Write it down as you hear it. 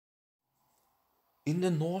In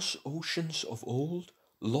the North oceans of old,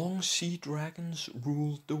 long sea dragons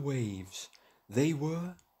ruled the waves. They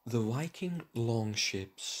were the Viking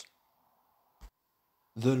longships.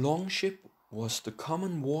 The longship was the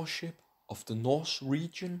common warship of the North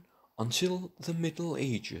region until the Middle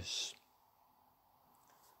Ages.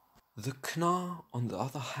 The Knar, on the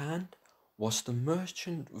other hand, was the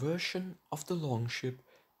merchant version of the longship,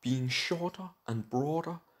 being shorter and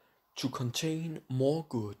broader to contain more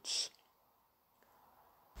goods.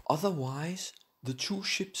 Otherwise, the two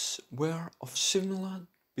ships were of similar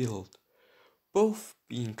build, both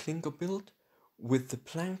being clinker built, with the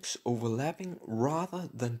planks overlapping rather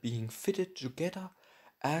than being fitted together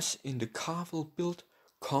as in the carvel built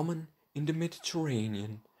common in the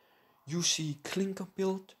Mediterranean. You see clinker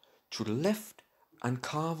built to the left and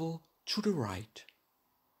carvel to the right.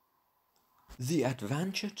 The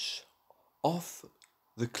advantage of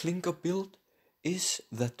the clinker build is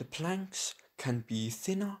that the planks can be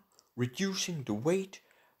thinner, reducing the weight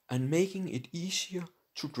and making it easier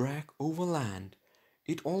to drag over land.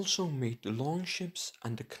 It also made the longships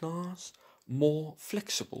and the knars more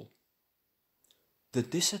flexible. The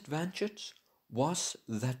disadvantage was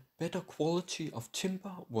that better quality of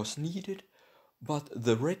timber was needed, but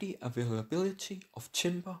the ready availability of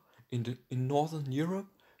timber in Northern Europe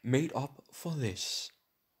made up for this.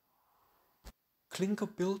 Clinker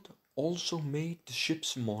build also made the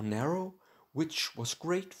ships more narrow, which was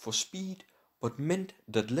great for speed, but meant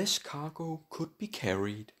that less cargo could be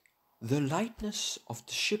carried. The lightness of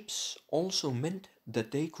the ships also meant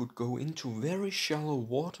that they could go into very shallow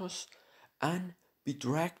waters and be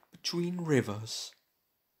dragged between rivers.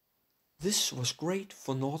 This was great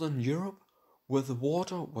for Northern Europe, where the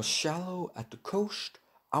water was shallow at the coast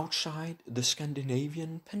outside the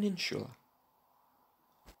Scandinavian peninsula.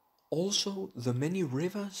 Also, the many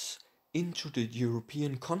rivers into the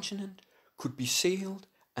European continent could be sailed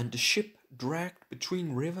and the ship dragged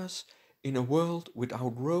between rivers in a world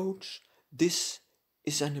without roads. This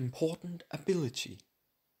is an important ability.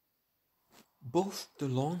 Both the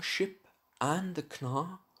longship and the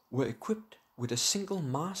Knar were equipped with a single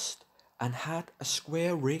mast and had a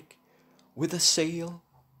square rig with a sail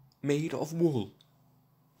made of wool.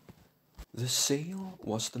 The sail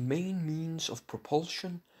was the main means of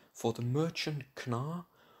propulsion for the merchant Knar,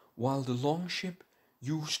 while the longship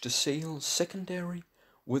used the sail secondary,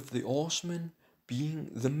 with the oarsmen being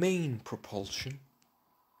the main propulsion.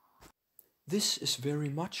 This is very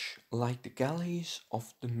much like the galleys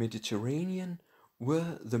of the Mediterranean,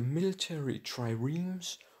 where the military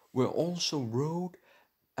triremes were also rowed.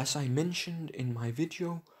 As I mentioned in my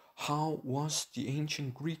video, how was the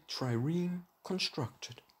ancient Greek trireme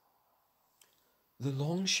constructed? The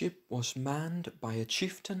longship was manned by a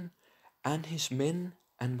chieftain and his men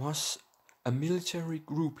and was a military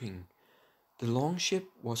grouping. The longship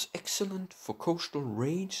was excellent for coastal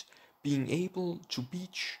raids, being able to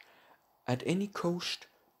beach at any coast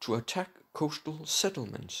to attack coastal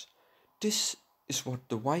settlements. This is what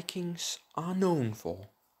the Vikings are known for.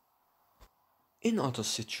 In other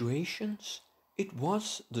situations, it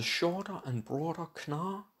was the shorter and broader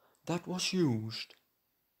Knar that was used.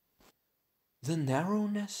 The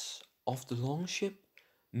narrowness of the longship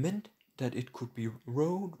meant that it could be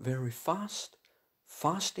rowed very fast,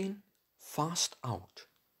 fast in, fast out.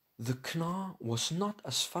 The Knar was not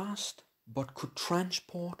as fast, but could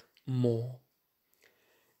transport more.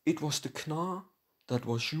 It was the Knar that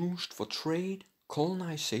was used for trade,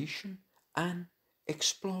 colonization, and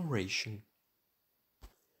exploration.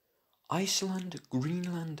 Iceland,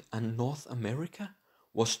 Greenland, and North America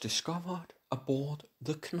was discovered aboard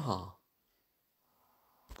the Knar.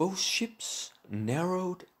 Both ships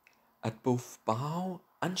narrowed at both bow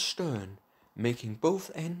and stern, making both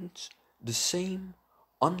ends the same,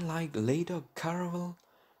 unlike later caravel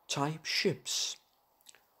type ships.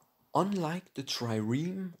 Unlike the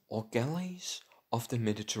trireme or galleys of the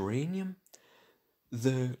Mediterranean,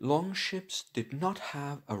 the longships did not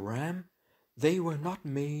have a ram. They were not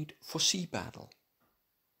made for sea battle.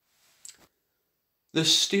 The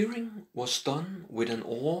steering was done with an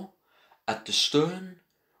oar at the stern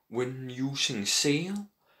when using sail,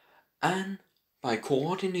 and by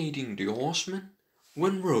coordinating the oarsmen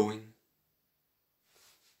when rowing.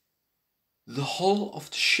 The hull of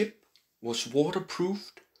the ship was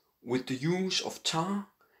waterproofed with the use of tar,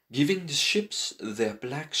 giving the ships their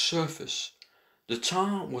black surface. The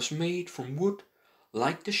tar was made from wood,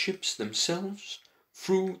 like the ships themselves,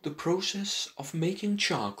 through the process of making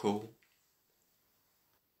charcoal.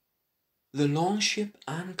 The longship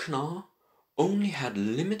and Knar only had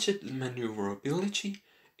limited maneuverability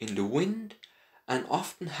in the wind and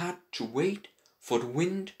often had to wait for the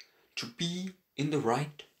wind to be in the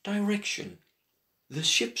right direction. The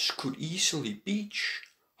ships could easily beach,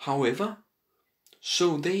 however,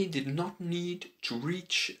 so they did not need to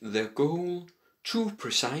reach their goal too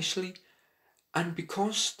precisely, and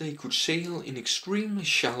because they could sail in extremely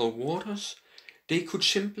shallow waters, they could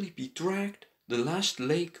simply be dragged the last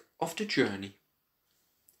leg of the journey.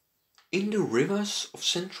 In the rivers of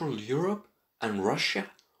Central Europe and Russia,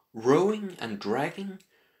 rowing and dragging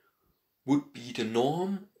would be the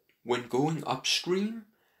norm when going upstream,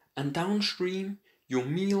 and downstream you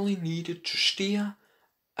merely needed to steer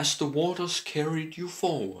as the waters carried you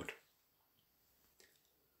forward.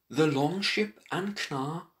 The longship and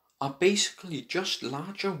knar are basically just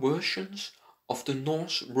larger versions of the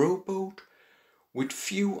Norse rowboat with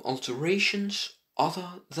few alterations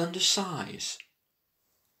other than the size.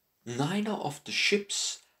 Neither of the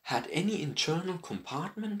ships had any internal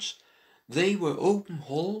compartments. They were open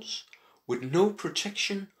hulls with no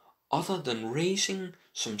protection other than raising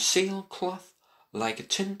some sailcloth like a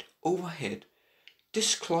tent overhead.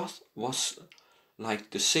 This cloth was,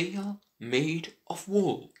 like the sail, made of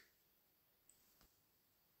wool.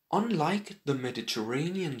 Unlike the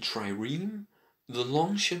Mediterranean trireme, the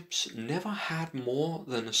longships never had more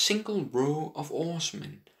than a single row of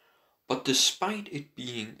oarsmen, but despite it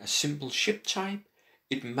being a simple ship type,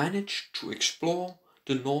 it managed to explore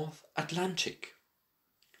the North Atlantic.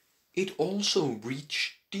 It also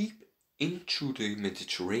reached deep into the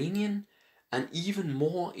Mediterranean, and even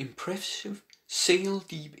more impressive, sailed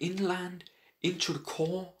deep inland into the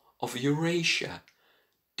core of Eurasia.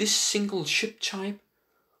 This single ship type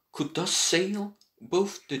could thus sail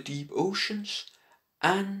both the deep oceans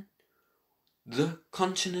and the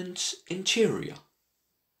continent's interior.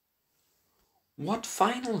 What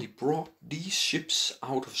finally brought these ships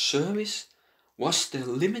out of service was their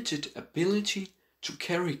limited ability to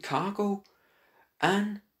carry cargo,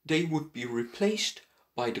 and they would be replaced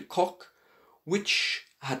by the cock, which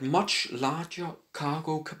had much larger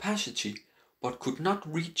cargo capacity but could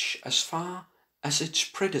not reach as far as its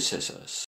predecessors.